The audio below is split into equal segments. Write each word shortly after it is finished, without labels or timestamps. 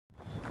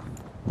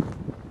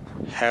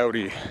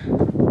Howdy.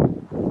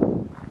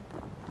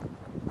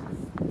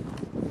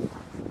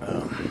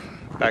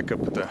 Back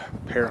up at the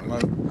parent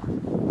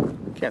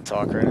load. Can't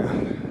talk right now.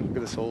 Look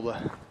at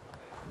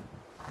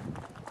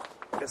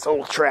this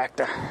old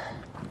tractor.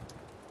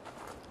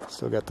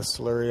 Still got the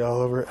slurry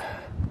all over it.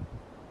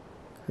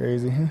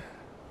 Crazy, huh?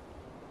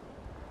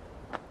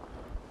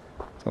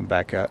 So I'm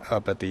back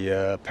up at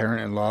the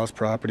parent-in-law's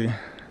property.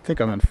 I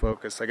think I'm in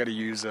focus. I got to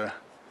use a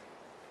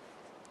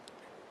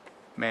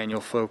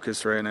manual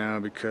focus right now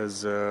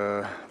because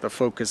the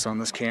focus on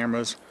this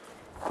camera is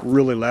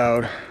really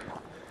loud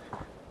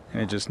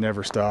and it just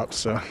never stops.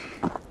 So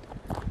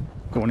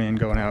going in,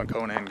 going out,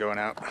 going in, going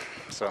out.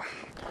 So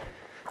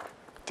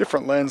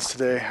different lens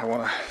today. I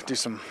want to do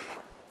some,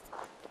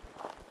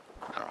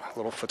 I don't know, a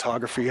little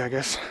photography, I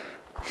guess.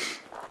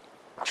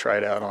 Try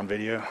it out on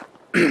video.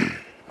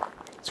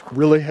 It's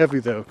really heavy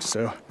though,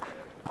 so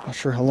not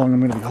sure how long I'm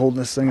going to be holding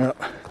this thing up.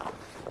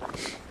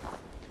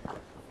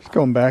 Just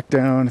going back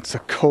down. It's a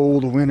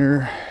cold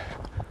winter,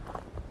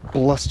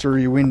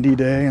 blustery, windy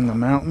day in the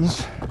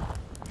mountains.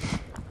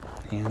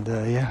 And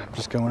yeah, I'm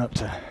just going up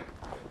to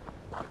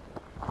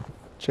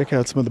check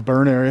out some of the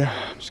burn area.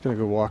 I'm just going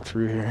to go walk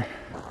through here.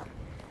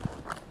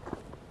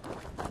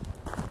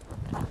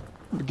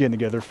 We're getting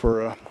together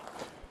for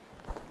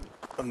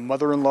a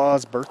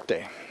mother-in-law's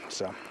birthday,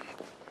 so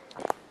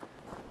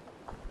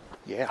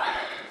yeah,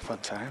 fun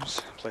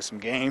times. Play some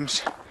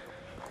games.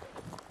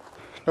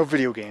 No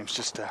video games,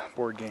 just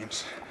board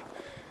games.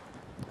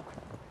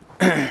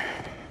 I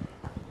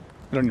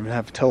don't even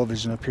have a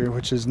television up here,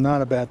 which is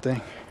not a bad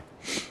thing.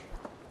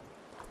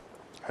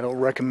 I don't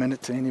recommend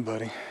it to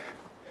anybody.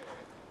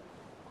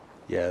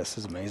 Yeah, this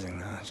is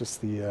amazing.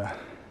 Just the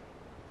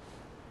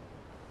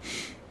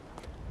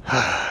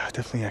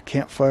definitely a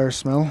campfire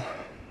smell.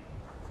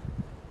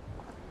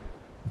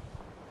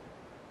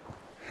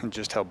 And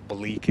just how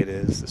bleak it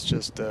is. It's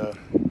just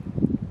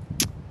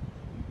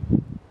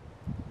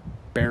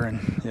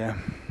barren, yeah.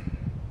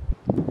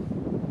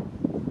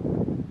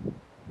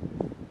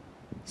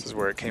 This is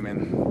where it came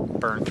in,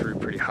 burned through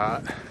pretty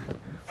hot.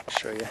 I'll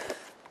show you.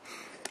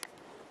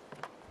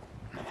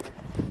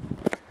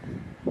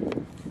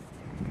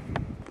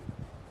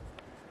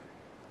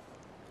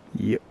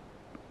 Yep.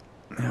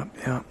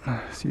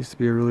 This used to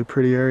be a really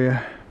pretty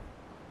area.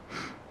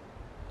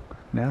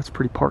 Now it's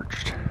pretty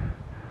parched.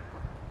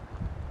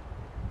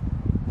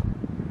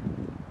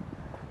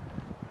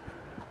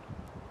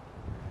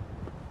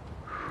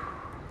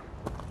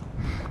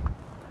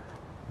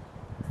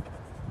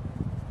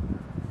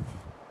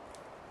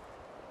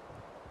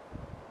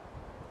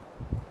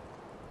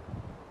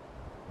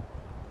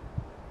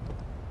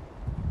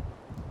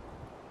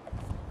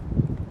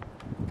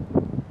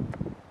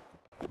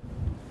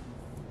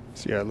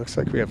 So yeah, it looks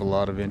like we have a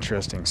lot of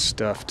interesting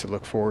stuff to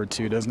look forward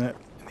to, doesn't it,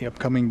 in the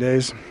upcoming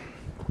days?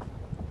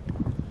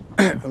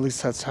 At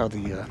least that's how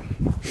the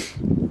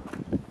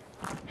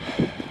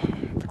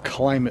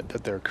climate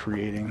that they're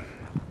creating.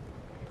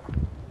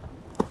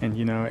 And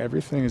you know,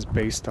 everything is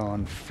based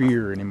on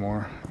fear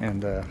anymore.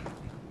 And you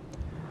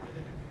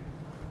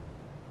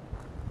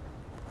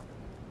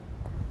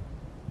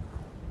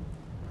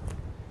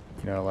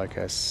know, like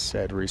I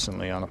said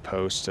recently on a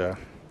post,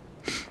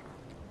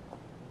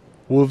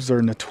 wolves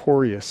are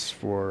notorious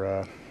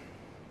for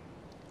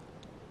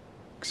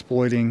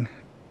exploiting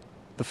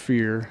the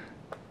fear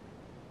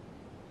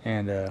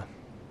and the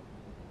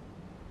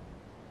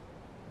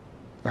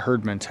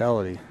herd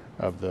mentality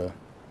of the,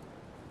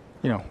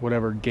 you know,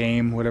 whatever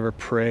game, whatever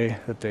prey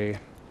that they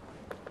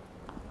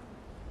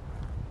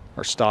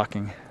are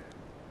stalking.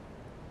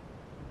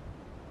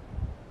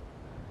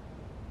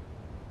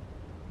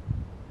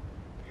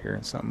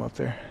 Hearing something up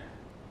there.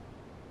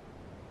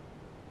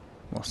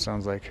 Well,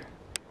 sounds like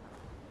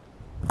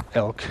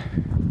elk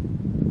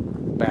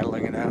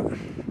battling it out.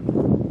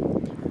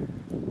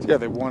 So yeah,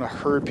 they want to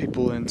herd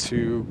people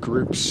into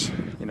groups.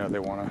 You know, they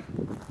want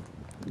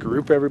to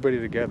group everybody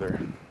together.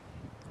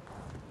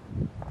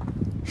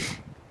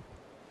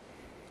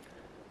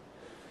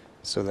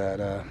 So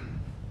that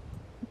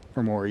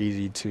we're more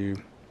easy to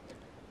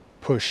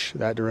push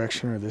that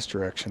direction or this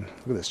direction.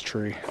 Look at this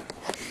tree.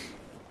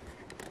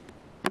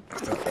 I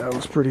thought that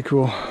was pretty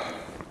cool.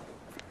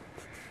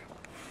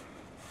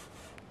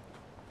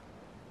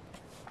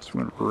 Just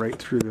went right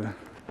through the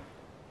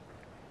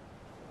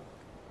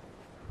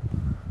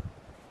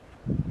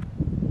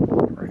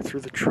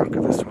trunk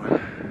of this one.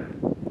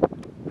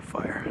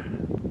 Fire.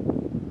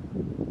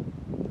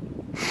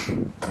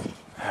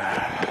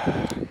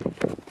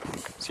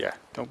 So yeah,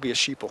 don't be a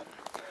sheeple,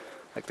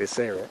 like they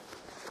say, right?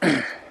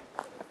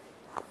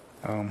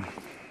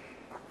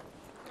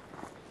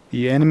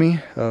 The enemy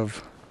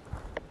of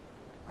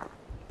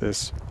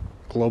this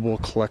global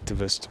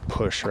collectivist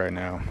push right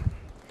now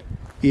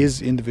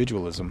is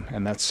individualism,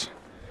 and that's,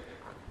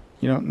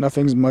 you know,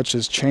 nothing much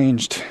has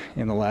changed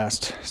in the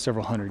last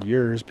several hundred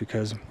years,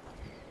 because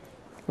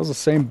it was the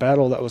same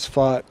battle that was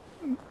fought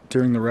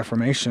during the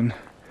Reformation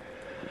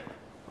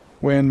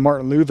when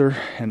Martin Luther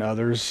and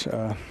others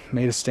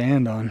made a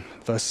stand on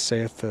 "Thus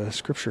saith the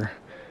Scripture."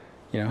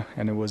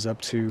 and it was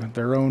up to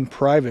their own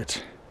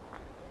private,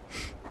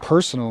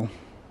 personal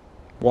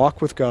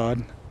walk with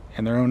God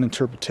and their own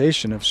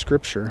interpretation of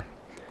Scripture,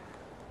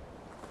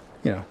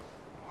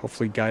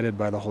 hopefully guided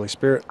by the Holy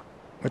Spirit,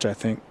 which I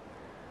think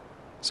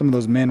some of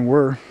those men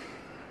were,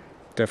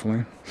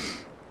 definitely.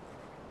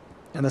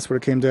 And that's what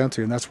it came down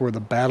to, and that's where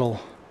the battle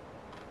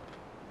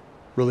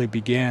really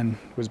began,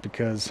 was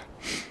because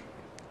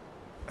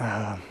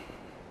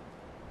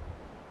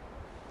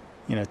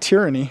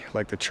tyranny,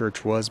 like the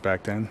church was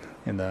back then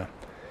in the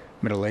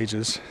Middle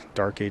Ages,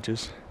 Dark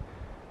Ages,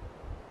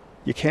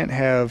 you can't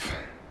have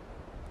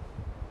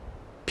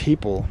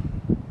people,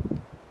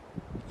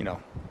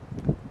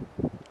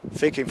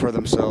 thinking for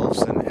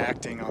themselves and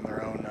acting on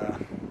their own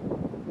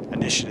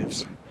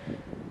initiatives,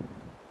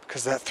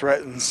 because that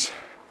threatens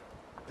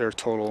their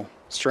total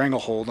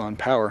stranglehold on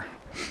power.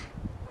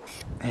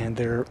 And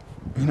their,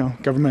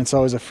 government's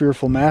always a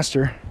fearful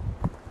master.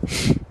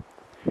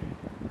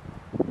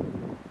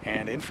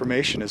 And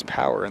information is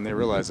power, and they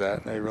realize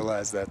that. They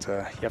realize that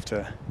you have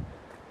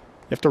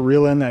to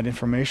reel in that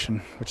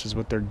information, which is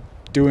what they're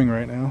doing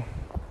right now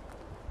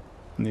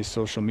in these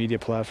social media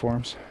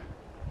platforms.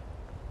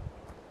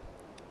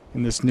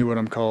 In this new, what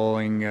I'm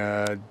calling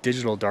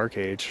digital dark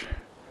age.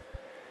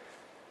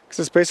 Because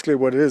that's basically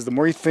what it is. The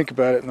more you think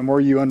about it, and the more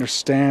you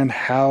understand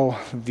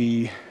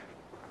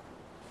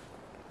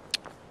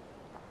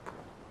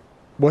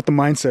what the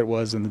mindset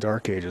was in the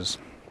Dark Ages,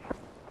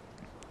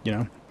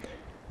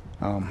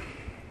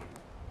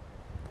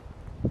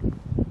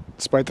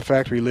 despite the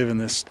fact we live in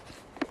this,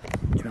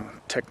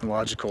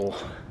 technological,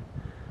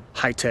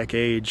 high-tech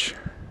age,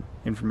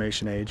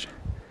 information age,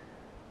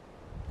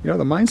 the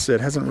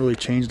mindset hasn't really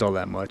changed all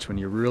that much when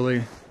you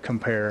really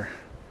compare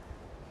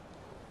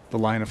the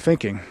line of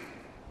thinking,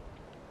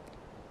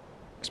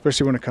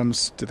 especially when it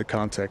comes to the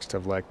context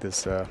of like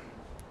this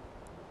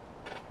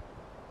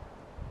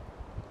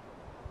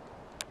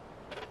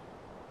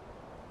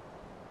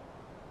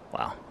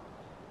wow.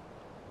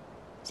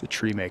 It's a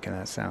tree making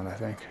that sound, I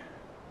think.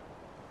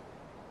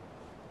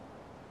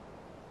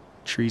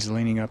 Tree's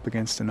leaning up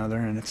against another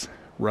and it's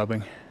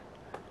rubbing.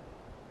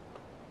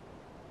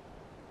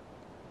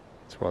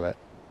 That's where that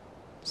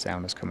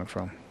sound is coming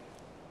from.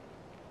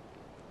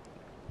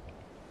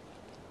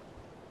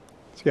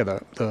 So yeah,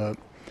 the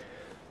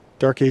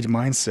Dark Age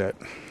mindset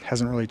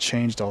hasn't really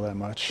changed all that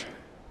much.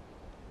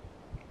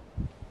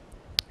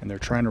 And they're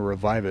trying to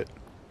revive it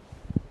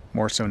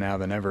more so now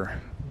than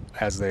ever,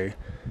 as they,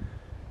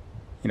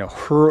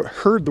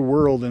 herd the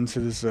world into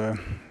this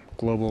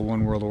global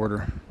one world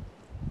order.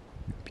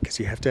 Because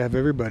you have to have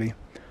everybody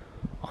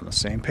on the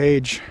same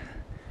page,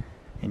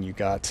 and you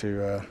got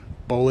to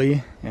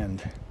bully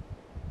and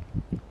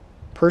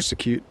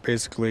persecute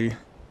basically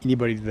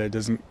anybody that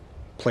doesn't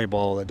play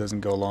ball, that doesn't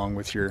go along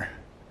with your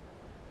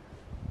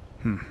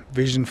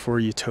vision for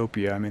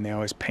utopia. I mean, they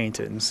always paint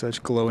it in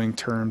such glowing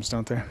terms,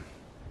 don't they?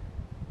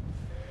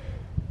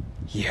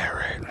 Yeah,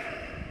 right.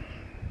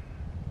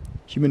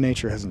 Human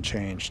nature hasn't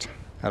changed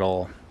at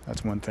all.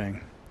 That's one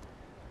thing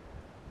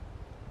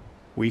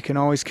we can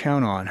always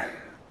count on.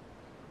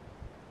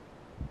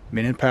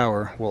 Men in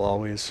power will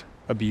always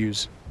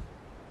abuse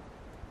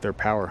their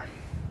power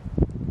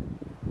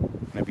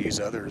and abuse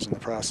others in the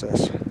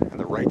process, and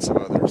the rights of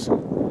others.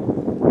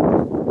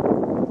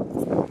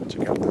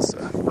 Check out this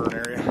burn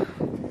area.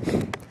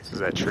 This is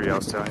that tree I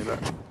was telling you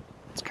about.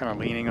 It's kind of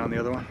leaning on the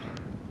other one.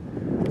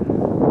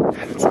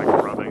 And it's like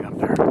rubbing up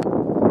there.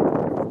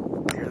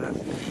 Hear that?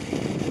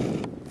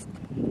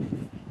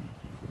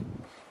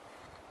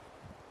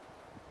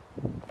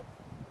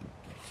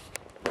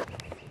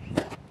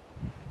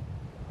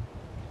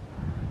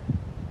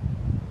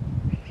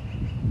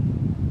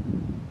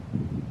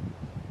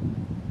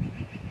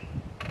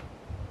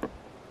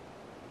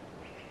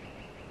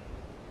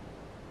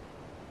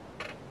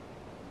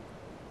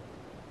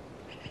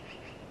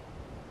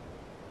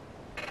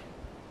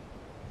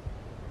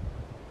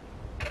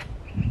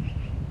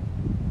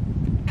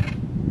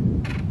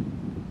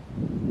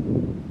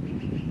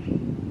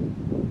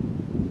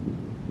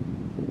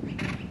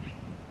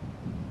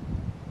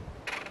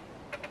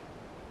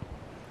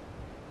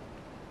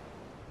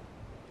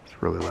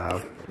 Really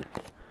loud.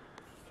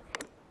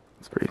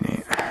 It's pretty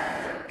neat.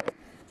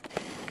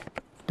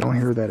 Don't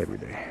hear that every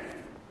day.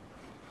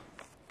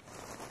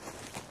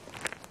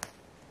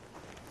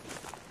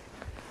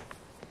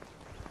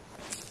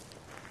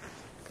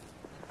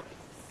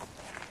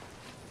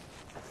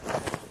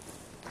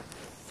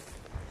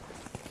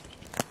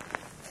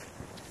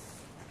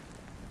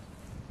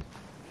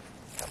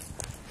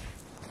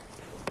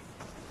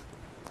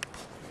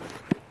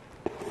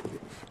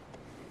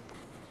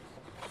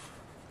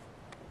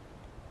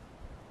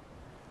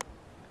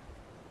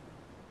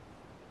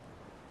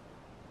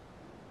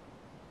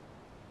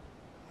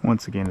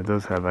 Once again, it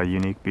does have a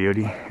unique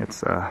beauty.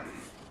 It's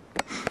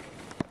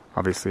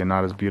obviously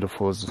not as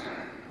beautiful as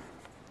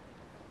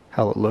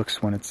how it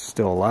looks when it's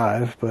still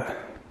alive, but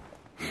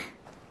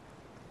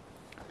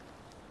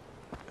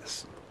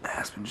this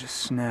aspen just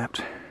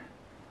snapped.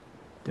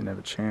 Didn't have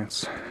a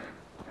chance.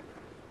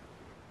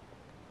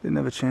 Didn't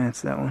have a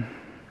chance, that one.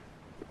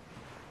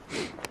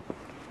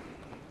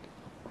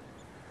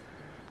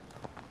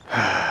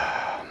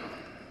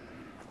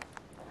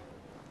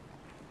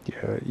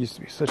 Yeah, it used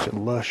to be such a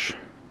lush,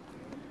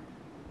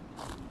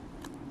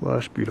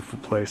 beautiful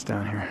place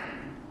down here.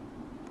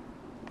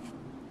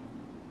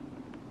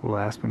 Little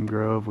aspen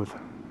grove with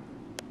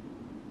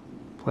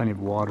plenty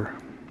of water.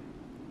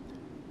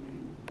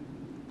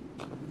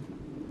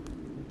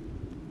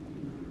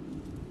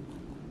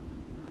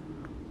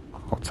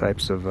 All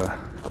types of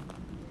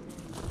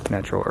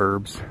natural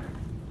herbs,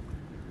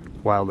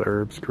 wild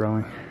herbs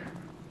growing.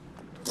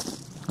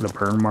 The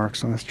burn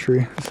marks on this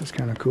tree. This is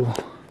kind of cool.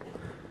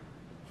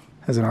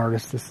 As an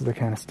artist, this is the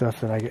kind of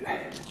stuff that I get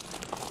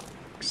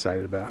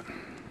excited about.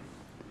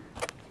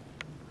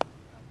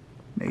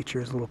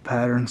 Nature's little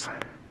patterns.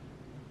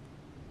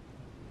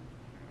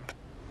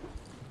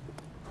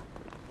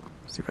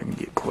 See if I can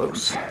get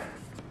close.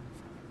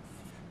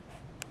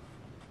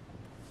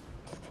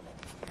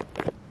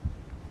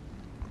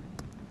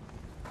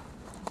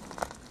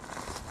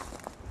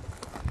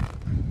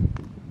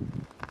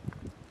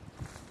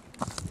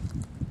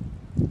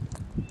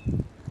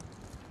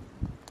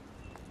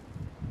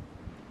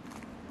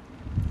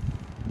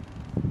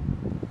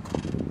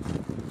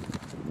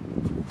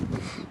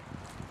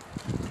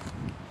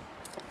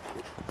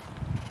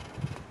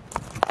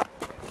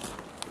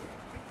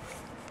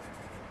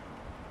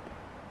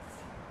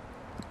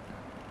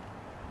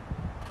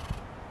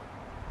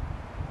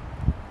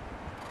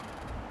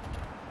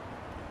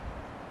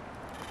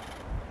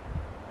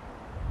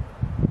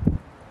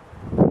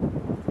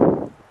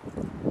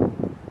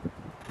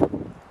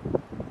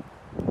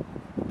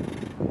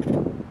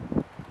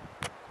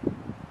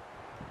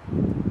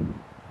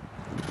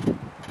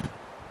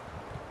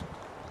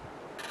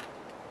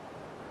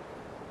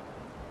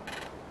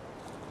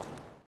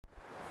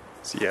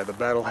 So yeah, the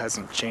battle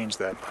hasn't changed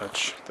that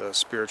much, the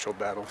spiritual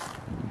battle.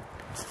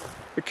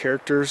 The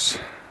characters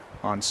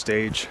on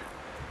stage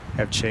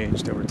have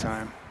changed over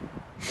time.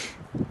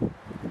 You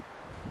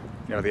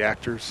know, the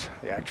actors,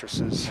 the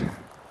actresses.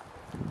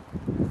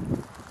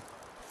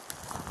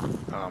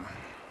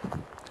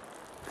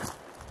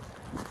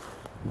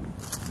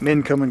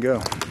 Men come and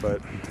go,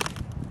 but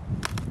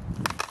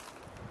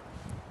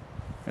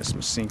there's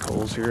some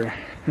sinkholes here.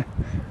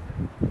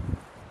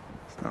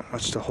 It's not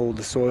much to hold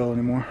the soil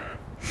anymore.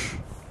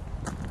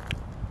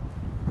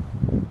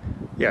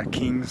 Yeah,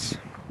 kings,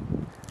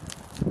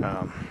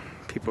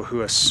 people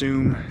who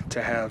assume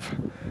to have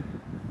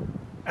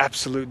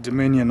absolute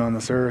dominion on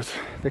this earth,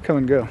 they come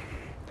and go.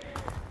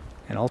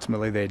 And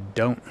ultimately they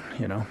don't,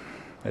 you know.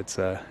 It's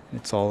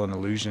all an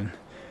illusion.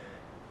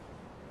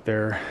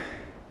 Their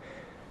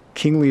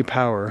kingly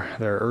power,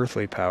 their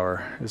earthly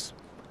power, is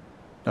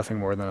nothing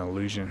more than an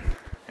illusion.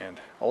 And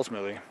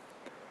ultimately,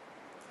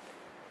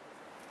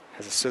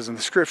 as it says in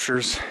the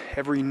scriptures,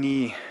 every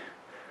knee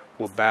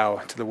will bow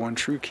to the one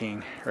true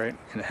king, right,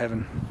 in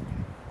heaven.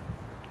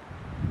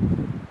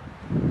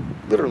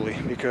 Literally,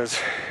 because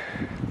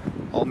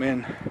all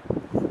men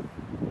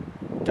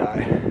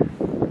die.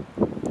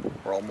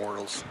 We're all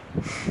mortals.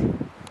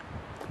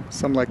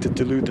 Some like to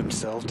delude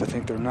themselves to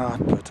think they're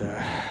not, but you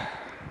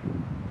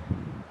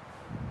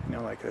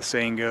know, like the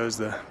saying goes,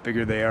 the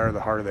bigger they are,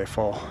 the harder they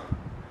fall.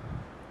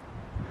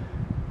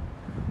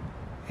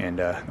 And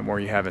the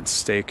more you have at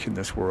stake in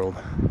this world,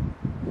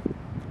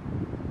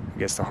 I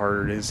guess the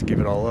harder it is to give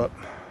it all up,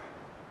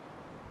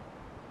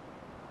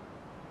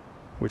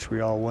 which we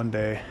all one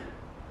day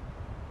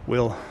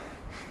will.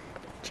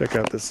 Check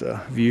out this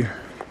view.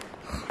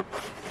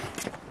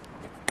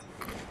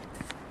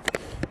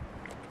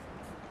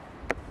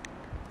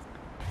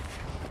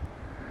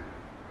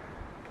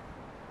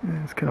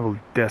 It's kind of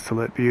a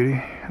desolate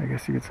beauty, I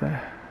guess you could say.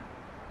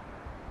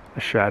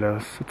 The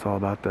shadows, it's all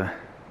about the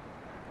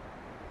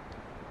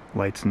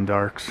lights and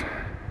darks.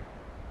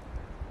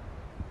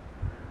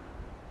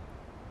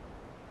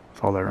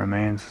 All that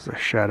remains is a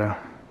shadow.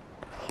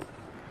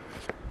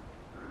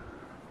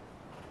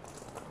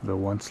 The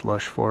once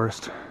lush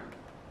forest.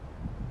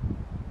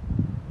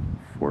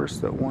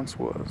 Forest that once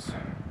was.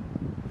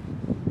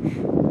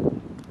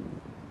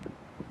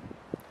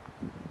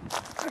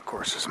 Of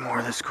course, there's more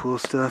of this cool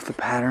stuff, the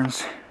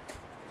patterns,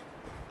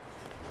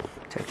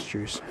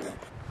 textures.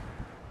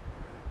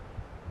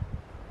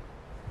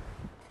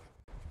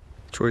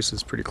 The choice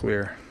is pretty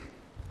clear,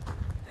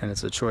 and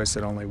it's a choice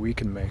that only we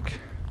can make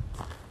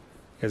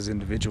as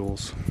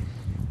individuals.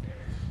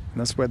 And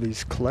that's why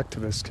these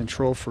collectivist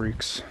control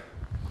freaks,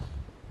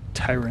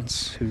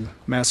 tyrants who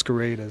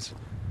masquerade as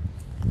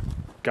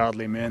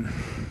godly men,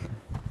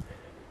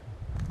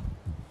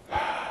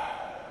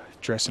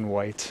 dress in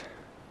white,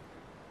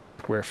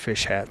 wear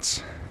fish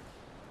hats,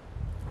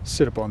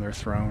 sit up on their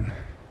throne,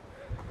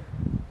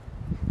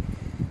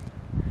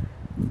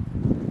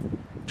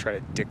 try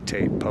to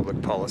dictate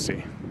public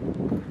policy,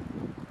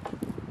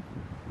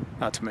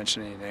 not to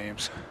mention any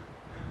names.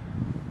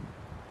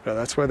 But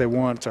that's why they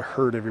want to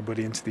herd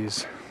everybody into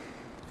this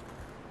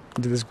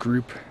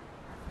group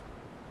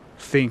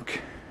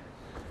think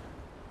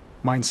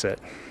mindset,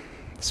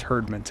 this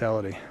herd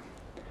mentality.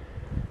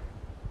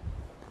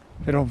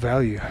 They don't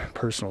value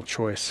personal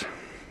choice,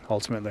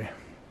 ultimately.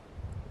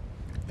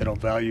 They don't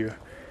value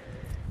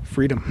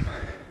freedom.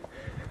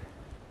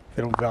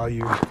 They don't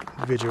value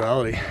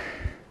individuality,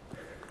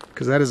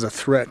 because that is a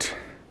threat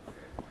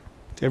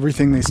to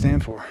everything they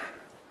stand for.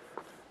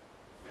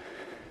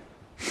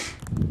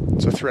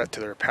 It's a threat to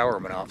their power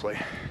monopoly,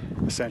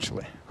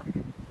 essentially.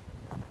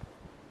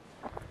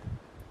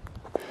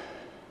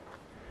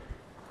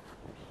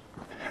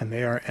 And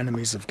they are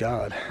enemies of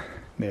God.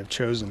 They have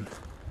chosen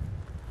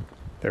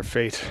their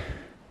fate.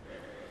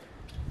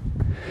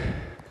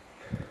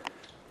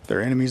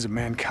 They're enemies of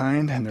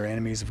mankind, and they're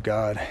enemies of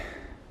God.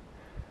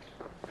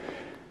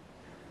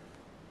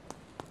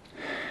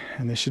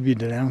 And they should be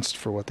denounced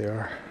for what they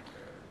are.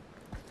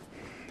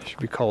 They should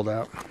be called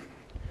out.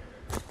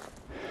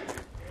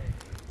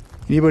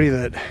 Anybody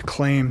that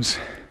claims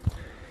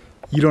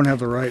you don't have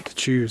the right to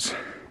choose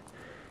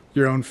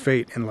your own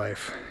fate in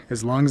life,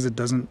 as long as it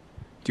doesn't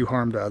do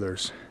harm to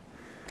others,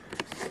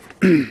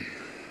 that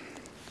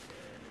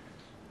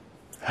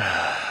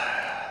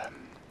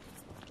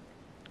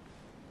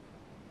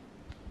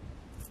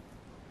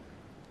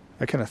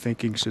kind of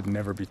thinking should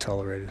never be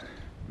tolerated.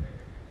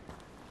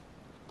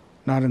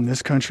 Not in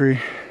this country,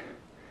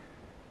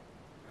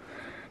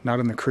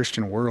 not in the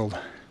Christian world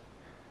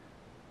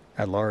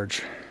at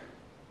large.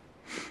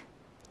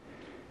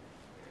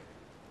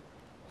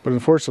 But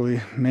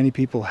unfortunately, many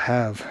people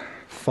have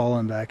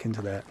fallen back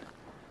into that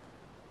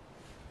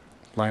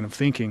line of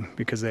thinking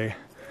because they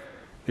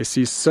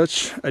see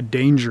such a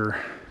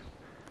danger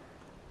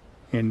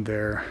in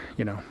their,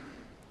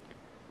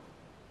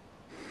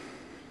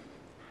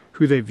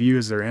 who they view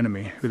as their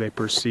enemy, who they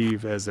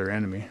perceive as their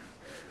enemy,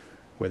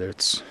 whether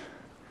it's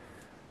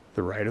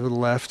the right or the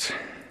left,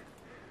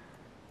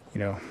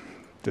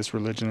 this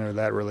religion or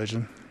that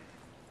religion.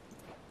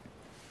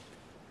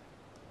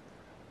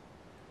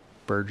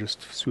 Bird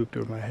just swooped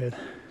over my head.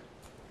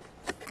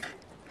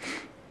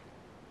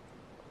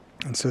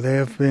 And so they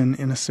have been,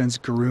 in a sense,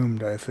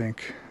 groomed, I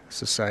think,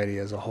 society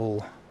as a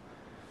whole,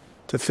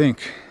 to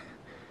think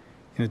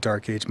in a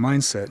dark age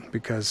mindset,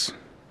 because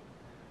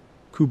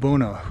cui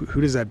bono, who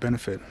does that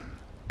benefit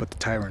but the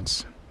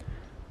tyrants,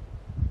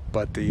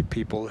 but the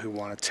people who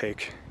want to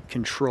take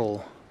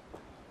control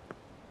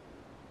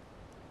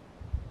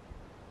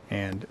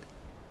and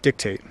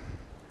dictate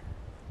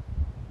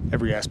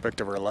every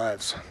aspect of our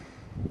lives.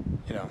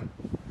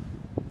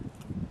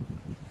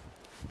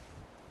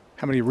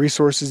 How many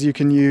resources you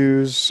can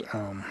use,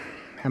 how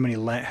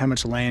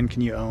much land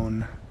can you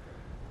own,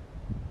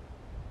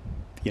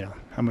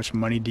 how much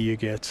money do you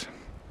get,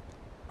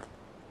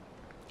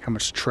 how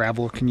much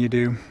travel can you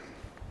do,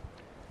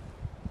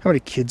 how many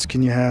kids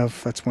can you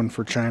have. That's one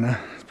for China.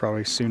 It's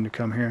probably soon to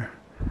come here.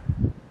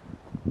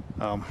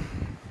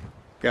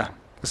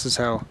 This is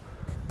how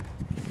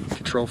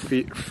control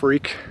freak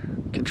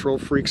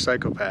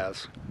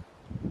psychopaths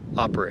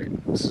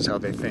operate. This is how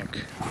they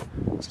think.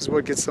 This is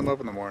what gets them up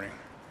in the morning.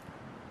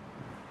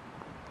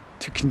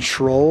 To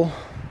control,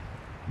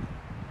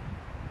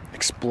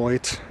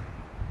 exploit,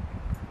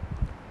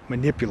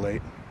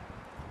 manipulate,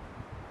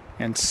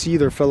 and see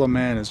their fellow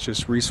man as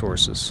just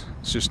resources.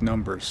 It's just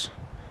numbers.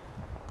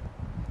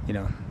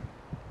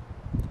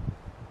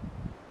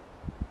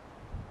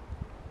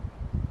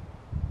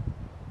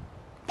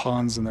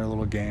 Pawns in their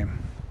little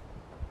game.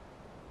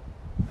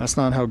 That's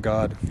not how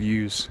God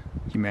views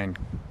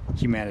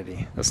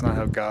humanity. That's not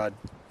how God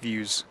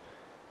views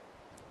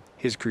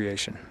His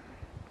creation.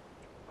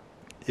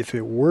 If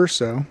it were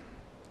so,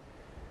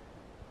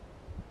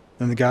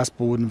 then the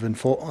gospel wouldn't have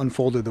been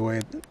unfolded the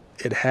way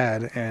it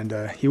had,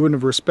 and He wouldn't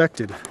have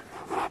respected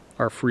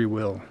our free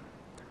will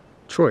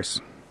choice,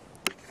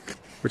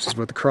 which is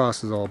what the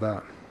cross is all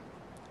about.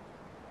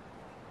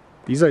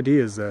 These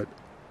ideas that,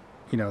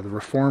 the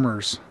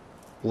reformers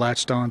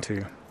latched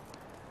onto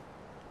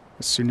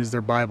as soon as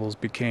their Bibles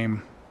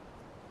became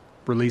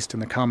released in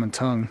the common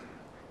tongue,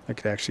 they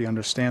could actually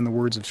understand the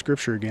words of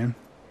Scripture again.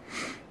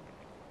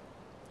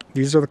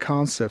 These are the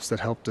concepts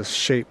that helped us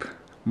shape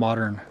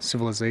modern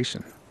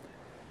civilization.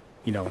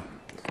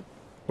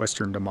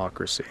 Western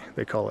democracy,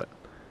 they call it.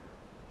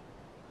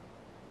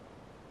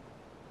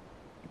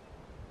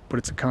 But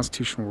it's a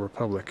constitutional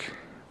republic,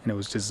 and it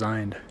was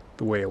designed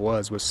the way it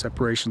was, with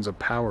separations of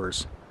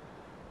powers,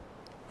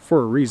 for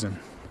a reason.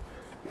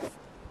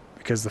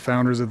 Because the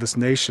founders of this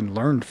nation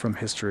learned from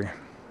history,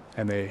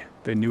 and they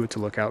knew what to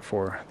look out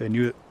for. They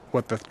knew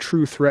what the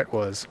true threat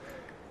was.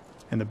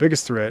 And the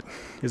biggest threat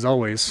is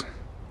always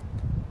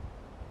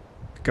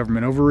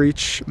government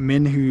overreach,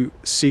 men who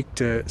seek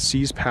to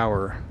seize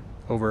power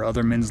over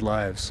other men's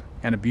lives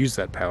and abuse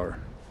that power,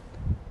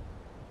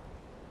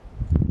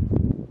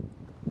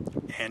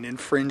 and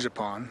infringe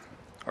upon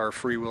our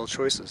free will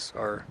choices,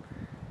 our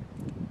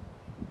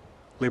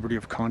liberty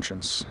of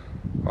conscience,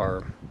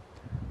 our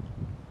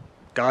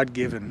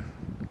God-given,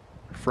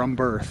 from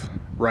birth,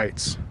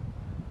 rights,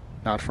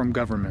 not from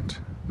government,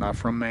 not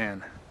from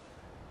man.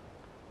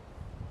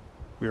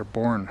 We are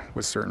born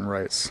with certain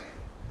rights.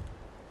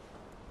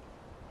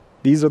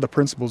 These are the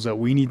principles that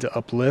we need to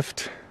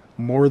uplift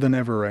more than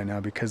ever right now,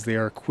 because they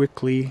are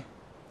quickly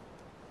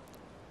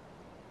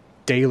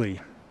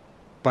daily,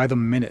 by the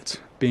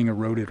minute, being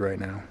eroded right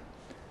now.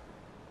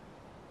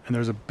 And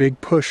there's a big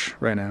push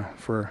right now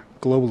for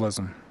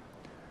globalism,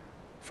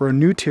 for a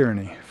new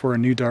tyranny, for a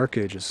new dark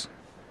ages,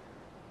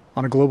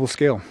 on a global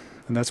scale.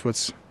 And that's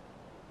what's,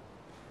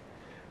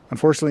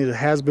 unfortunately, it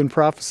has been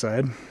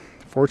prophesied.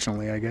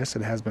 Fortunately, I guess,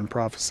 it has been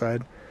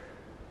prophesied.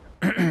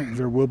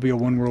 There will be a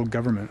one world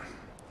government,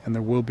 and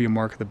there will be a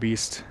mark of the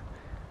beast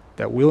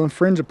that will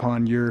infringe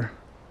upon your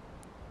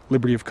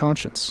liberty of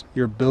conscience,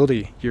 your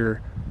ability,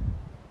 your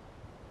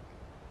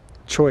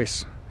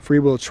choice, free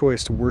will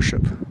choice to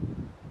worship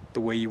the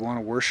way you want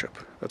to worship.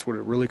 That's what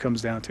it really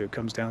comes down to. It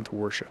comes down to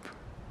worship.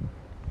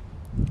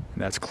 And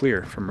that's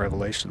clear from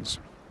Revelations.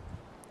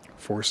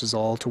 Forces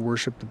all to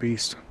worship the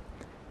beast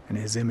and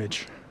his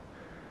image.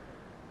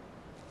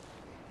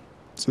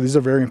 So these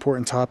are very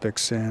important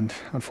topics, and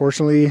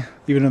unfortunately,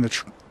 even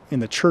in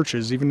the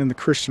churches, even in the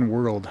Christian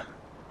world,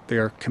 they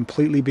are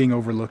completely being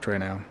overlooked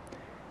right now.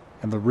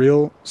 And the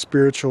real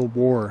spiritual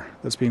war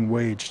that's being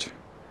waged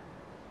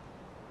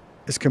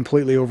is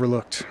completely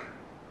overlooked.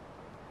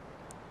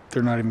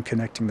 They're not even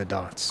connecting the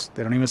dots.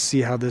 They don't even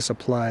see how this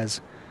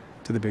applies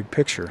to the big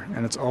picture.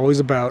 And it's always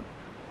about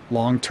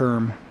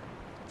long-term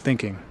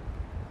thinking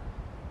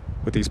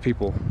with these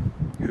people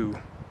who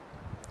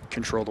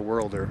control the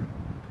world or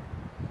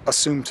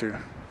assume to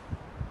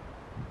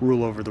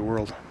rule over the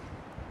world.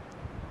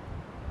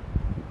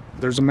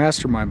 There's a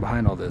mastermind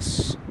behind all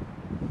this.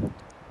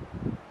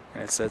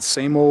 And it's that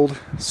same old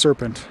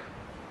serpent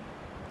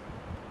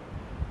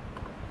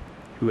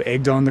who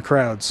egged on the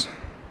crowds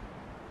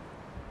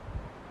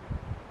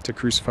to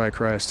crucify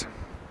Christ.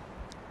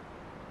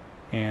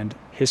 And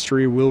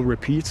history will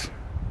repeat.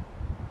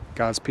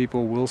 God's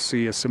people will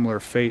see a similar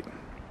fate.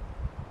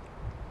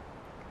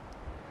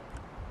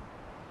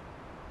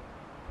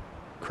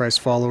 Christ's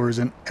followers,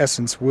 in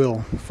essence,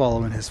 will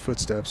follow in his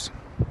footsteps.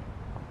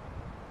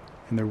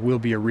 And there will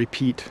be a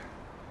repeat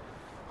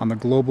on the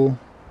global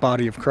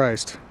body of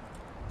Christ.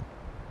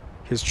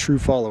 His true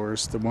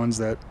followers, the ones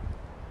that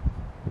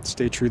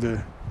stay true to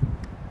the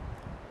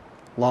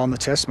law and the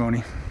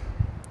testimony.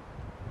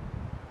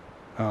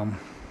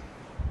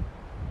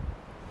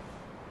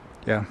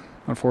 Yeah,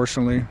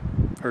 unfortunately,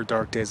 there are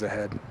dark days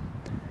ahead.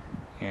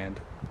 And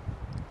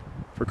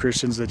for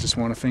Christians that just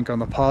want to think on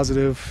the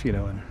positive,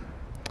 and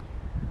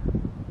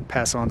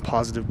pass on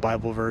positive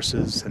Bible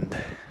verses and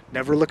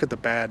never look at the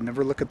bad,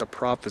 never look at the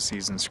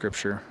prophecies in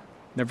Scripture,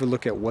 never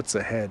look at what's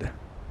ahead.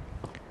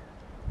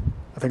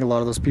 I think a lot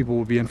of those people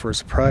will be in for a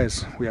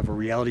surprise. We have a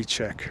reality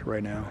check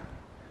right now.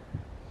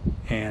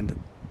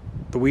 And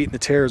the wheat and the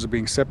tares are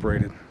being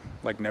separated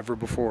like never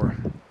before.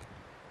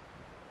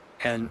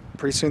 And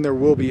pretty soon there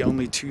will be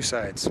only two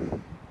sides.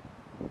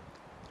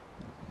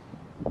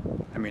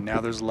 I mean,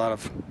 now there's a lot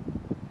of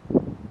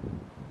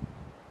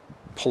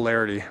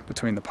polarity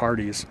between the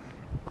parties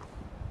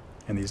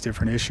and these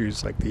different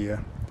issues, like the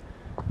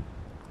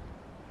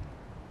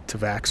to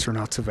vax or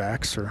not to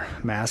vax, or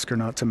mask or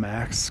not to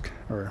mask,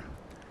 or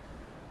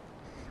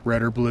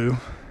red or blue,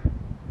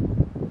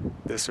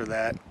 this or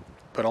that.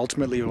 But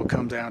ultimately it will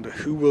come down to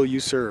who will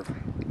you serve?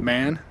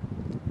 Man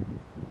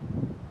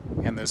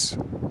and this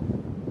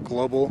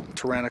global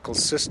tyrannical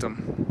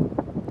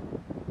system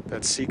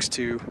that seeks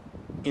to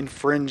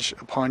infringe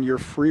upon your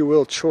free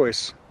will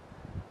choice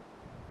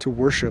to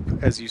worship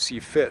as you see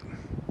fit,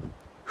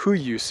 who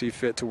you see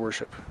fit to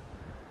worship.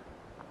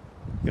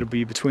 It'll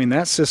be between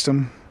that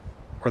system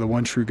or the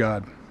one true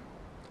God,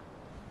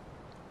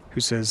 who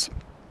says,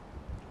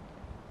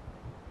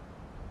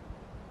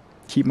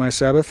 keep my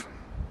Sabbath,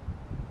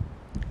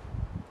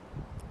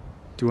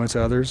 do unto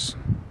others,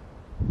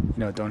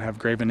 don't have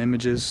graven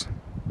images,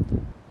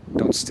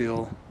 don't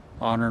steal,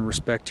 honor and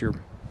respect your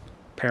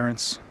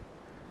parents.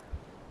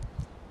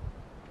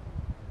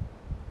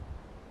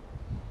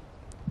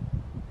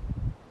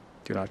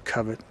 Do not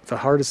covet. The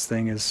hardest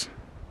thing is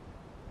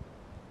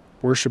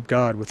worship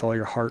God with all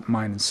your heart,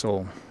 mind, and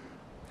soul.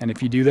 And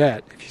if you do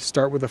that, if you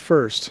start with that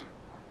first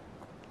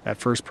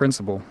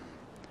principle,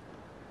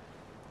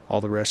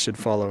 all the rest should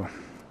follow.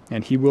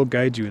 And He will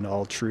guide you into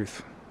all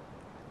truth.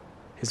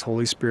 His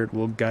Holy Spirit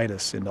will guide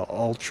us into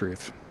all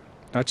truth.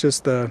 Not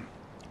just the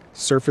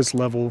surface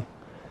level,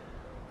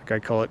 like I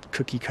call it,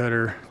 cookie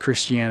cutter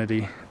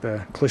Christianity,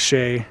 the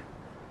cliche,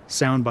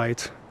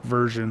 soundbite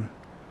version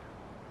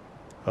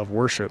of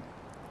worship.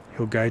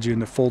 He'll guide you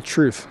into full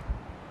truth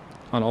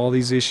on all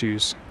these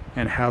issues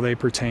and how they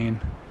pertain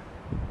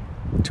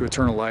to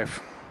eternal life.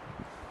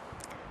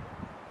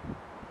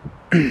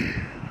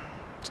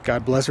 So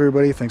God bless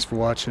everybody. Thanks for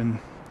watching.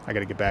 I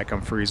gotta get back.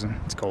 I'm freezing.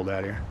 It's cold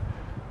out here.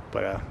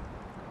 But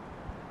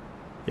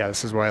yeah,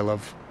 this is why I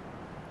love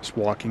just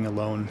walking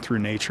alone through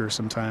nature.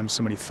 Sometimes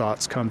so many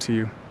thoughts come to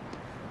you.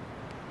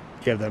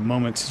 You have that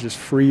moment to just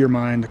free your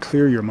mind, to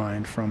clear your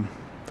mind from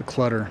the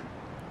clutter,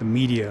 the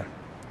media.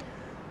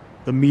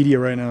 The media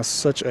right now is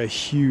such a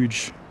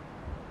huge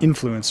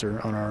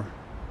influencer on our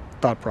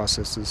thought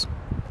processes.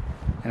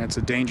 And it's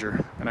a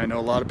danger. And I know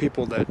a lot of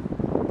people that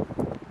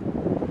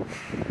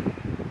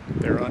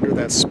they're under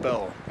that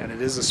spell. And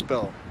it is a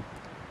spell.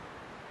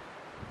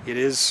 It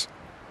is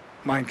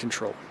mind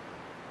control.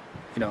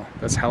 You know,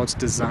 that's how it's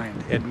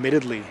designed.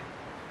 Admittedly,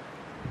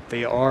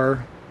 they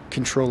are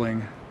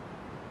controlling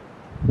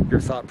your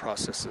thought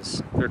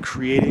processes. They're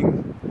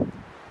creating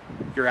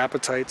your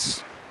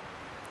appetites,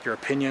 your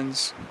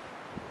opinions,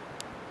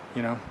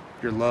 you know,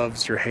 your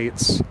loves, your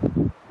hates.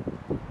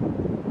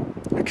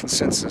 A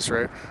consensus,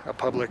 right? A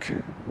public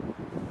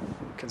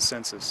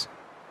consensus.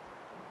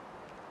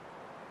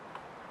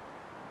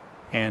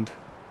 And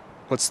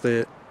what's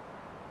the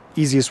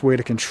easiest way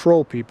to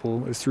control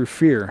people is through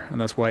fear, and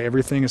that's why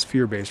everything is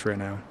fear-based right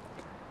now.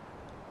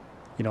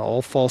 You know,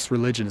 all false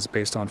religion is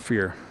based on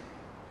fear.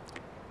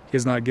 He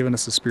has not given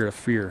us a spirit of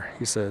fear,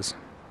 he says.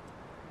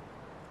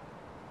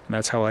 And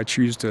that's how I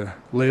choose to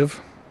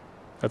live.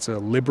 That's a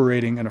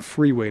liberating and a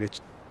free way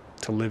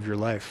to live your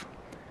life.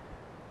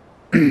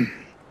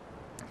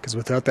 Because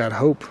without that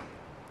hope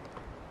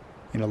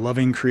in a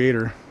loving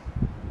creator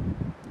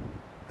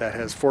that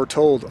has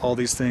foretold all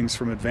these things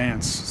from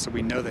advance, so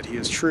we know that he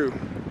is true,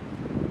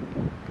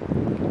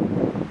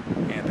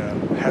 and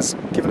has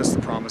given us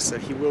the promise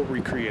that he will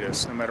recreate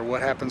us no matter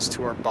what happens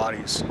to our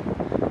bodies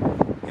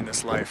in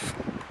this life.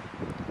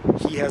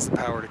 He has the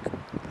power to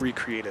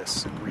recreate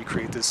us and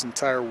recreate this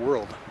entire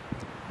world,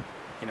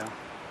 you know.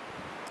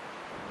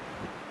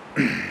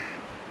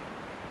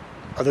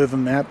 Other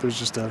than that, there's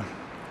just a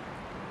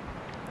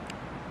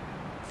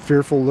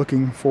fearful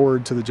looking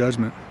forward to the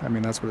judgment. I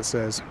mean, that's what it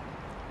says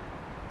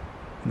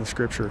in the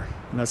scripture.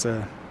 And that's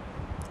a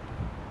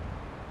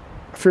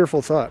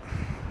fearful thought.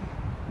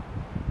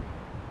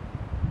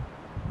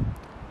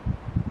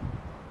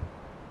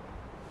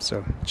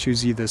 So,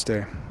 choose ye this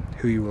day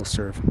who you will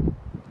serve.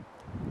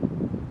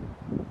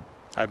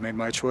 I've made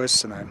my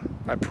choice, and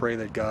I pray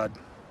that God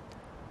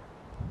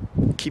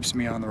keeps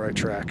me on the right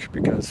track,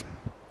 because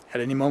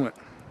at any moment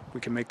we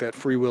can make that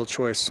free will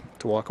choice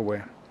to walk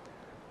away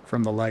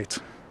from the light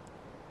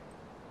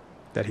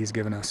that he's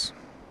given us.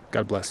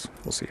 God bless.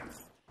 We'll see you.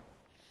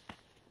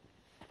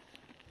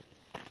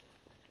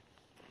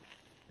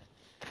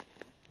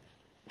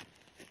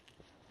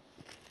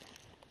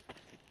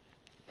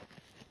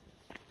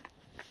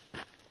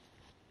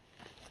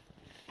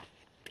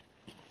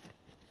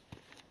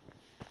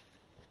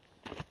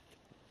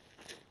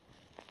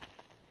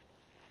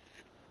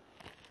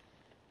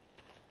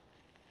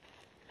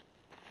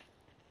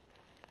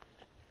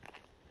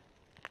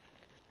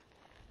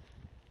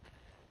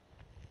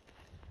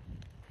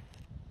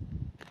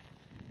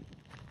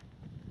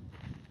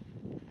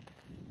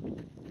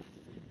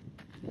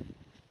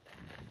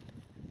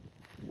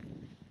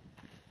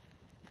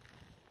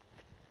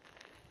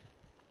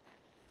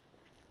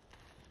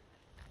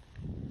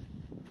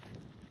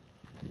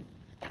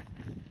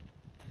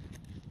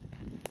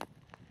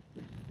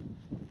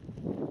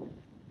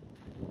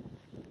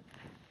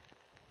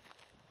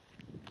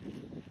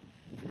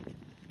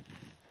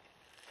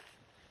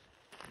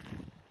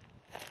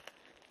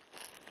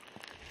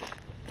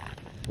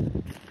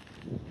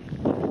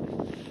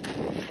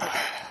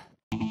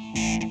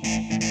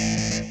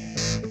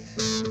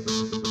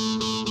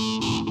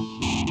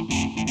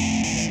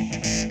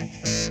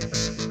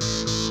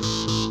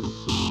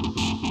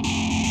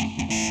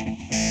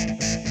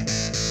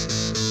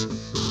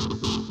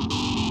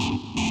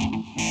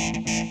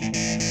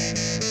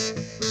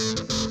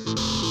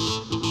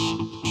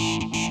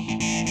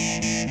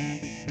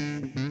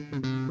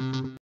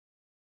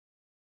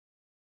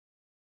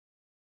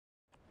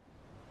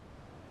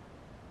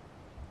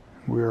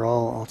 We're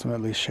all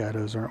ultimately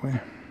shadows, aren't we?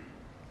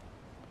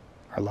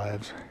 Our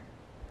lives.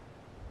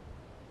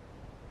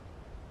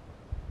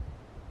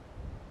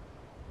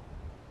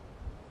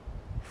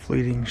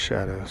 Fleeting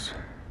shadows.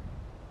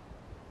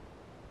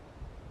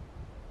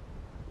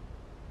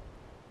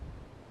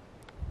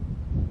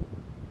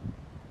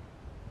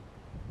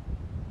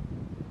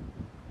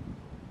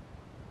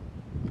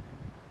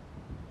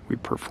 We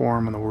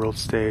perform on the world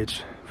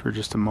stage for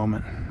just a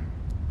moment.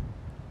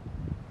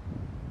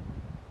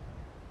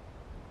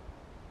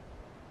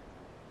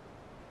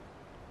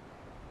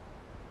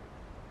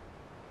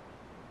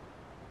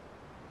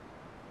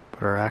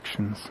 But our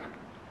actions,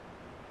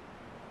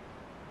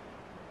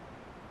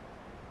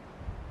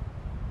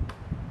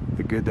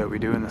 the good that we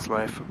do in this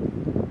life,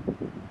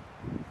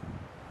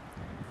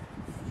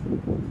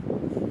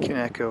 can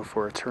echo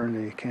for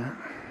eternity, can't?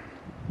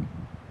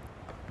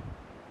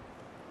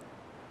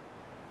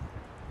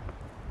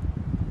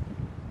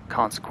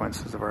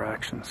 Consequences of our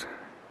actions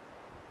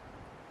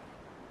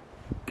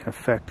can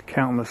affect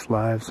countless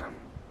lives.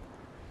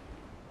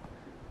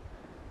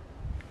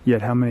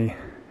 Yet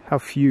how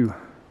few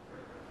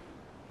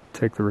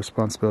take the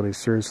responsibility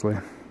seriously.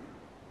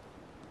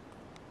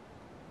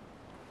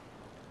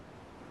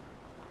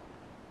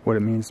 What it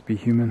means to be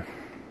human.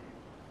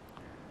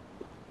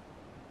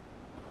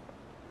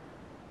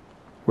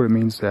 What it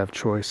means to have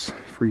choice,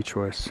 free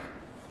choice.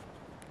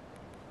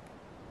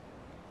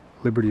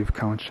 Liberty of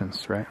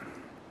conscience, right?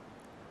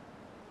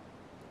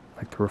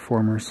 Like the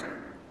Reformers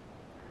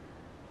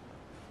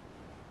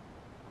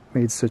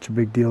made such a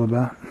big deal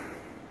about.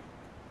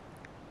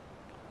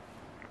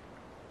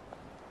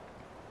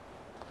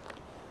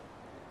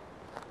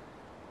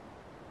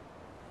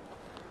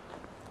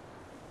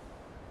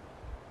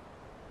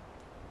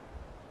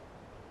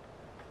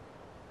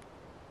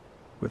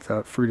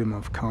 without freedom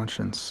of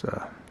conscience,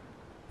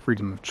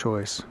 freedom of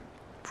choice,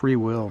 free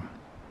will,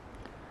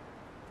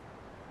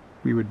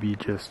 we would be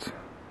just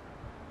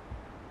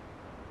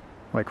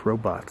like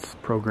robots,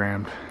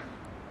 programmed.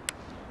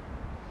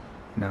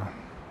 You know,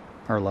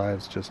 our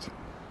lives just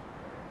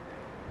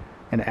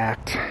an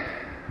act.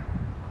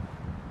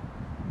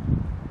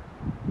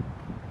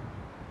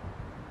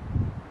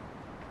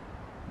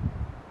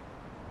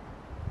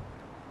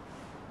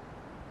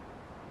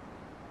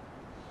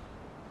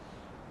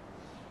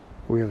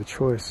 We have a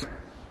choice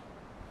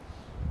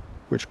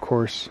which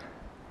course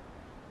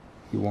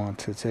we want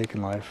to take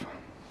in life.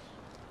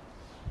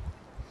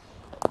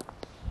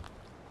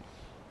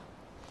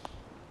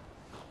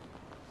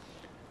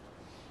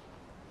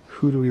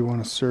 Who do we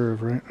want to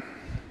serve, right?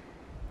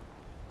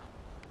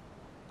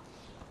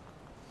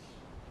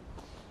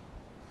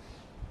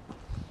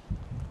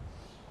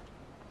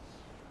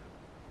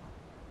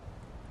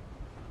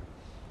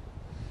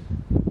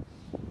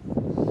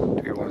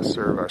 Do we want to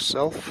serve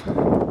ourselves?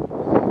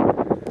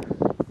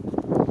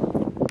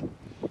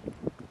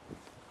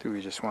 Do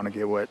we just want to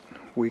get what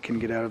we can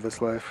get out of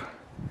this life,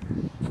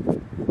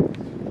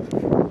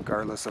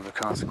 regardless of the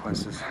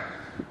consequences?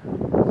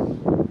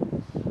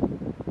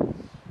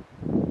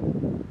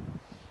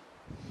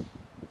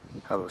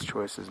 How those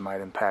choices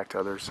might impact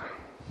others.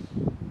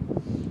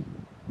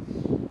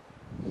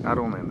 Not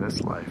only in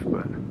this life,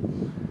 but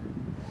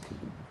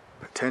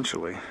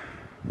potentially,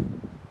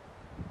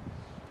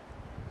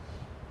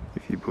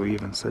 if you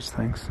believe in such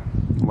things,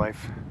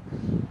 life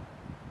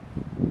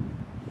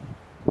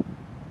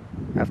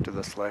after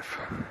this life.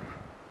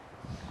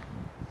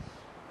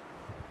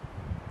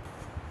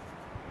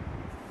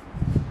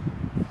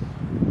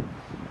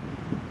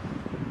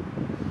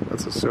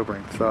 That's a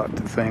sobering thought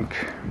to think.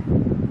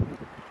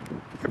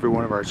 Every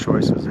one of our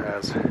choices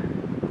has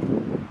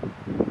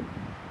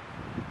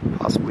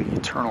possibly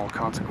eternal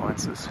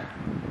consequences.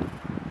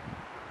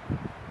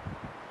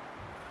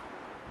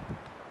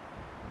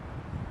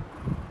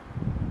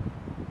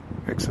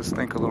 Makes us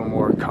think a little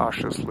more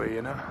cautiously,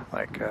 you know,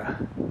 like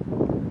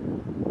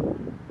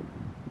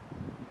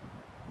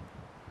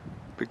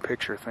big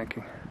picture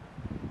thinking.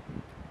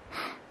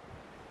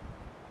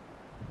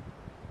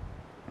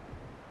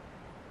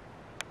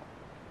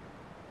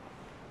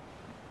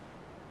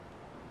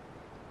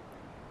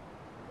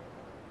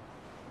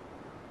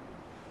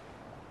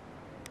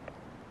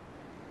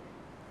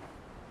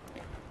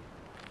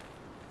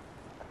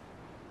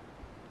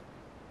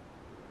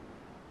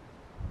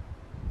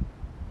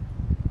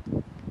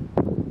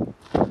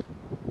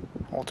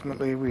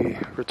 Ultimately, we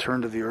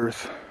return to the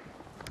earth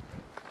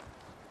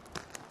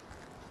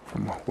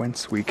from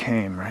whence we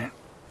came, right?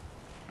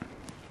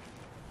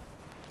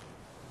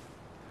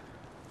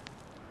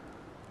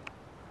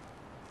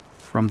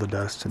 From the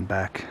dust and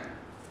back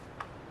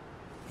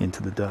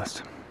into the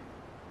dust.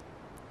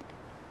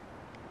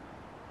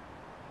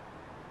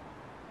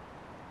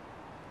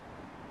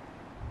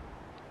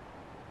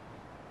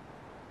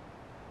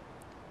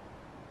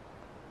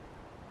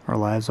 Our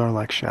lives are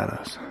like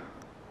shadows.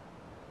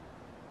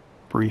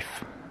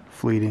 Brief,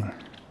 fleeting,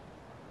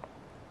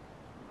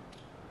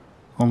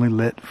 only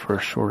lit for a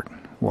short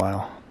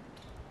while.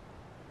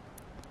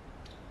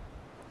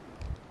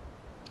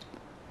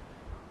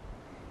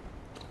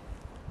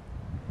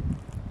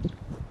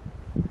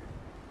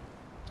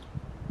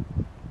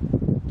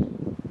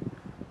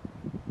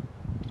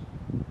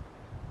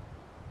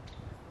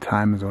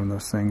 Time is one of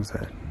those things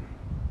that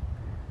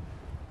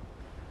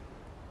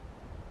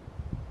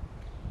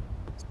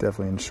is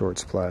definitely in short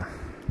supply.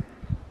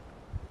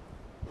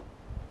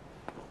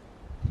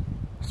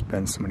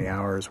 Spend so many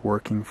hours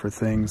working for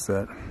things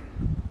that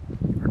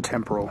are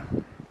temporal,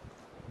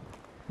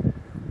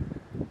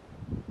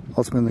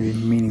 ultimately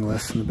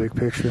meaningless in the big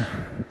picture.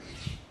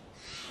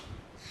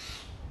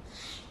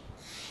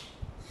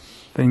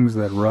 Things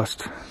that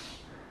rust,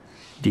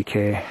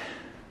 decay.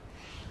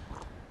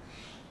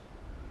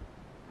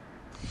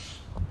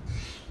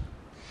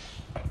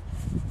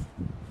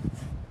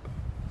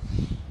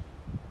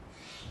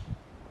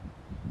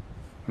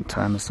 And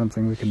time is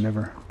something we can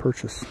never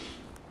purchase.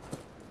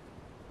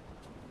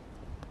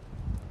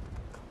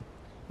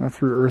 Not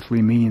through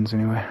earthly means,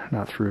 anyway.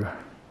 Not through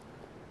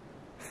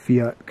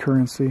fiat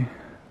currency.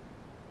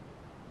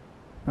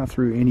 Not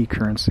through any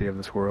currency of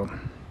this world.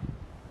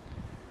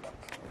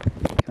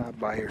 You cannot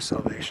buy your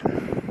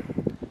salvation.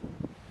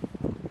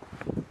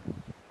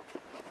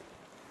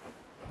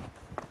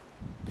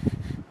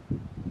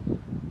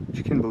 But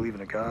you can believe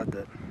in a God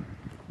that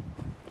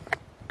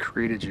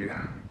created you.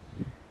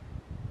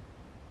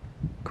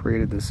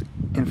 Created this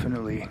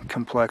infinitely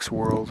complex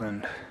world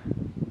and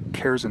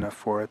cares enough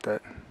for it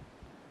that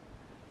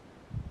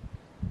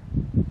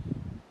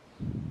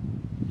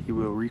He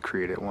will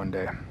recreate it one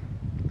day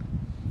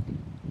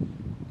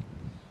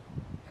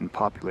and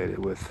populate it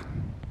with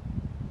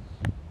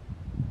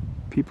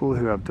people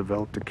who have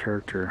developed a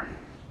character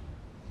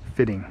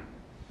fitting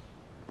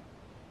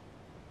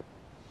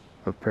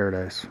of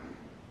paradise.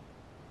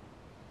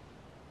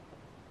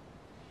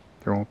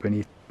 There won't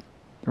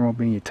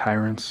be any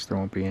tyrants, there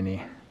won't be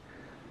any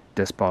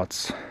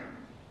despots.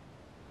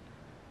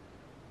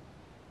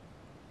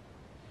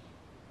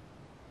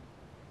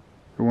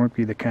 There won't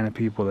be the kind of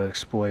people that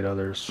exploit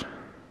others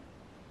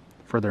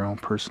for their own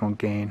personal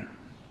gain.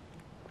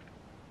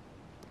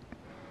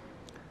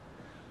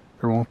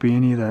 There won't be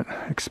any that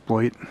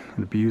exploit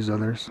and abuse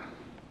others,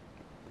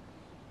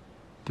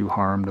 do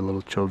harm to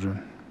little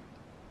children.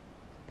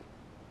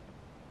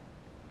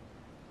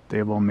 They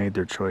have all made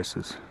their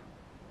choices.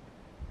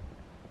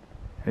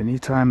 At any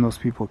time, those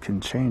people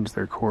can change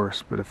their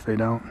course, but if they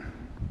don't,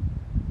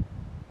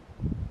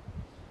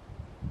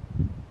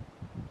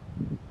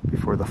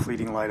 before the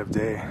fleeting light of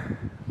day,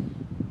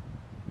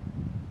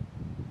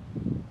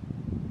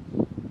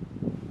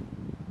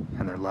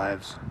 and their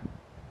lives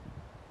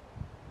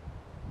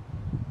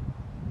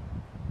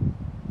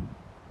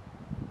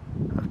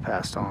have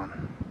passed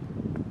on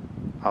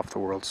off the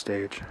world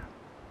stage.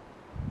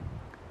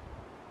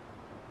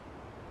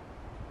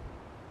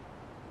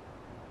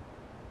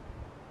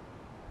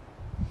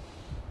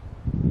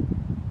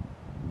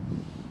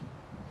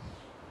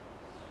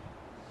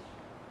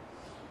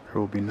 There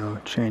will be no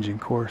changing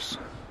course.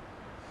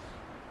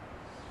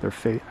 Their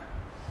fate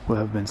will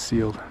have been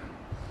sealed.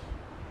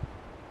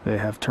 They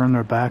have turned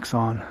their backs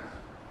on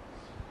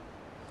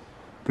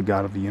the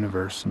God of the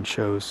universe and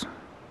chose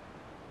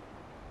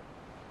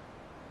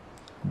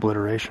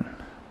obliteration,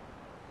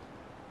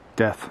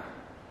 death,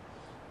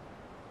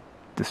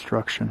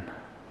 destruction,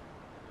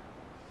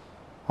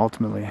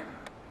 ultimately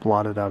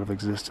blotted out of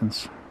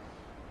existence.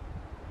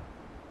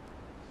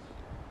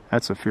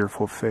 That's a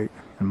fearful fate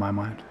in my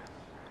mind.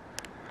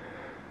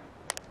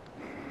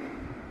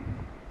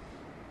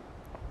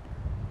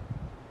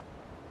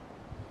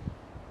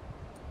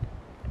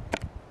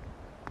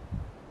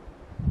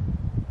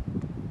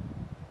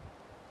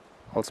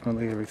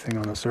 Ultimately, everything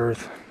on this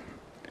earth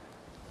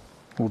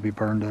will be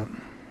burned up.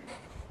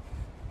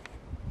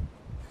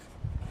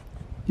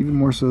 Even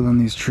more so than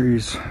these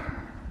trees.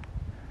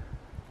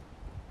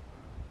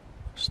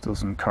 There's still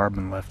some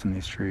carbon left in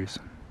these trees.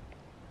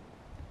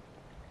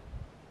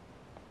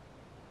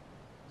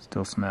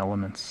 Still some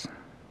elements.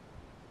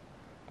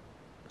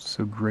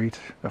 So great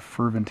a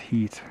fervent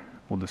heat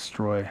will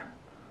destroy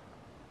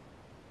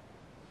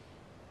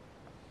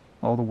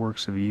all the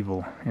works of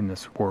evil in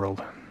this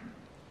world,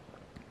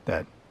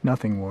 that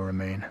nothing will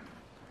remain.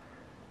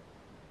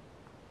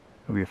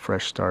 It'll be a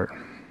fresh start.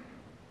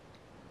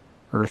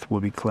 Earth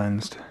will be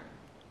cleansed.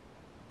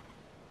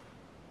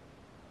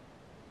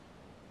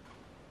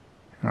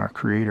 And our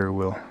Creator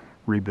will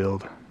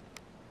rebuild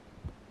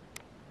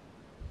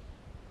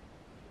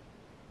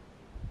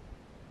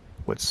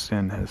what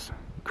sin has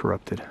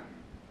corrupted.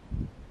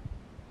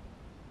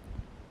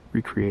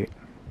 Recreate.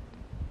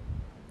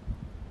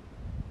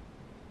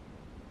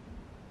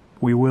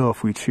 We will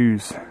if we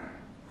choose.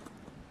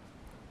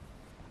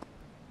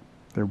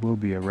 There will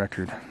be a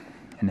record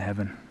in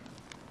heaven.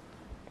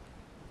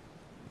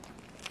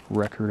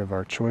 Record of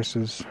our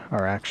choices,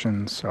 our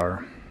actions,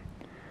 our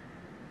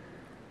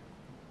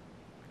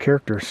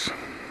characters.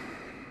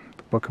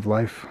 The book of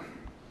life,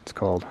 it's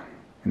called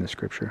in the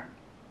scripture.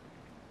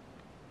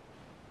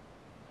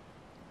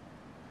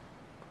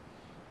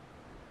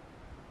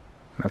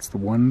 That's the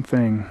one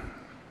thing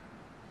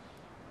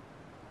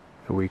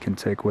that we can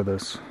take with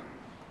us.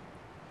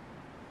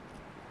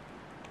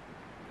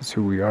 It's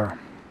who we are.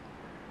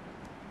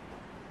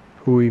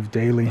 Who we've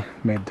daily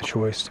made the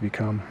choice to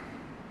become.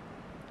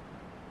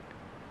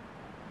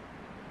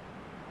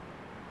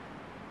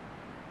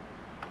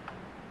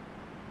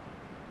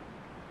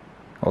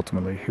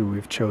 Ultimately, who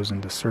we've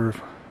chosen to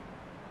serve.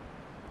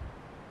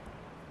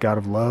 God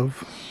of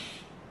love,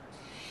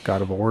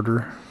 God of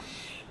order,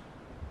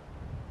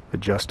 the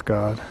just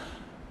God.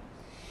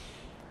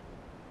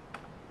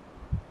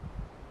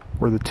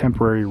 We're the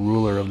temporary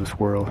ruler of this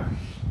world,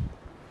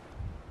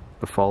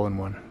 the fallen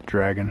one, the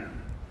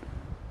dragon,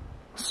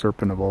 the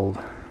serpent of old.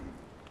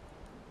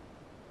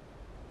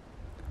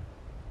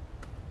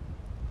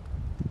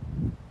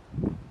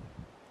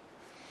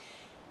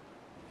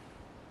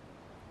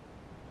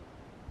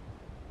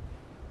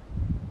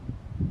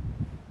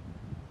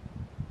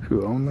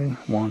 Who only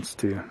wants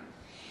to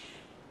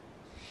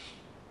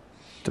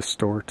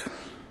distort,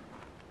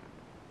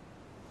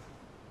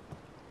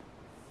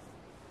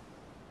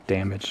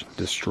 damage,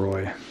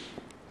 destroy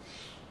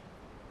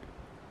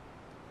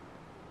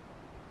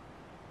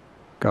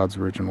God's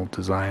original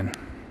design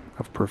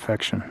of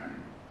perfection.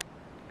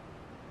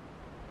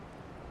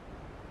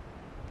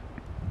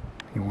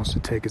 He wants to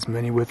take as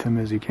many with him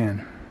as he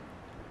can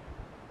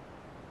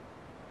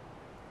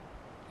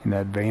in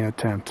that vain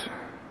attempt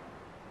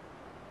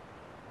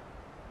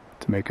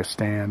to make a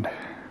stand,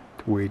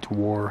 to wage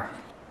war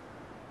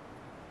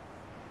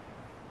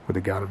with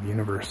the God of the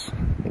universe.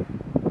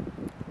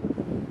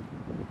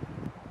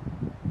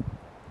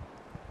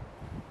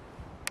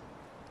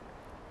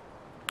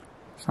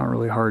 It's not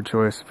really a hard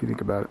choice if you think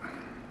about it.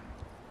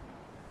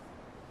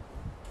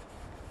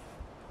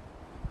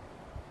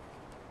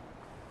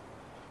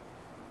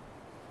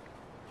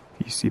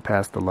 You see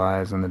past the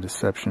lies and the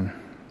deception.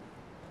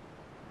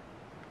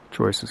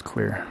 Choice is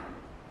clear.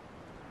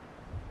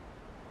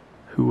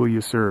 Who will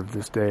you serve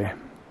this day?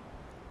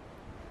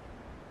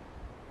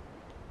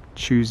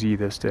 Choose ye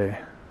this day.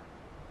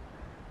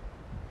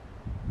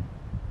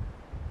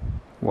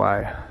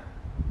 Why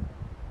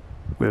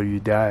will you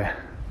die,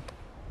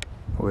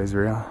 O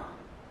Israel?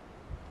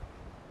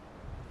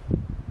 He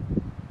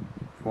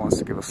wants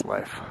to give us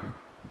life.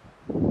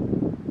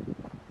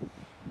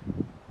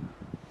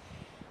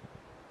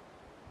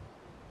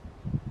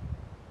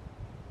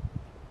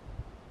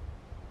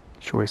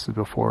 Choice is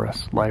before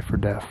us, life or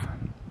death.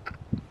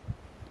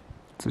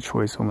 It's a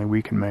choice only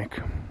we can make.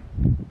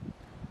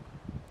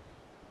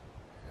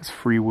 As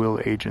free will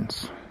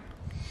agents.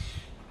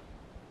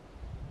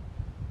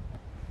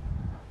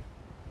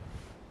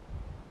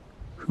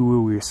 Who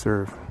will we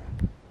serve?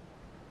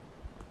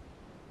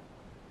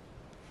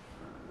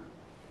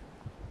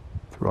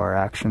 Through our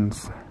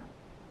actions,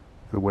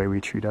 the way we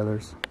treat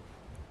others,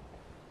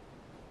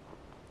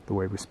 the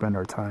way we spend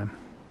our time.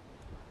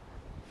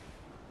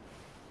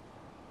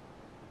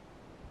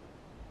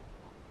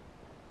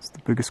 It's the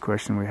biggest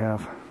question we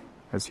have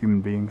as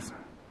human beings.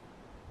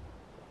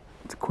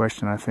 It's a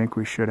question I think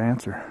we should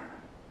answer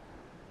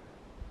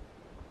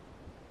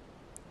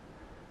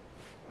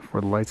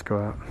before the lights go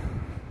out.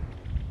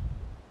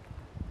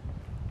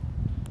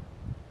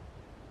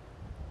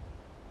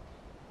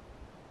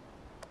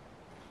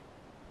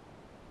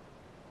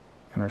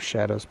 And our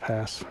shadows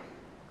pass from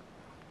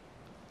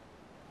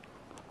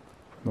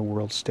the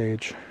world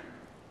stage.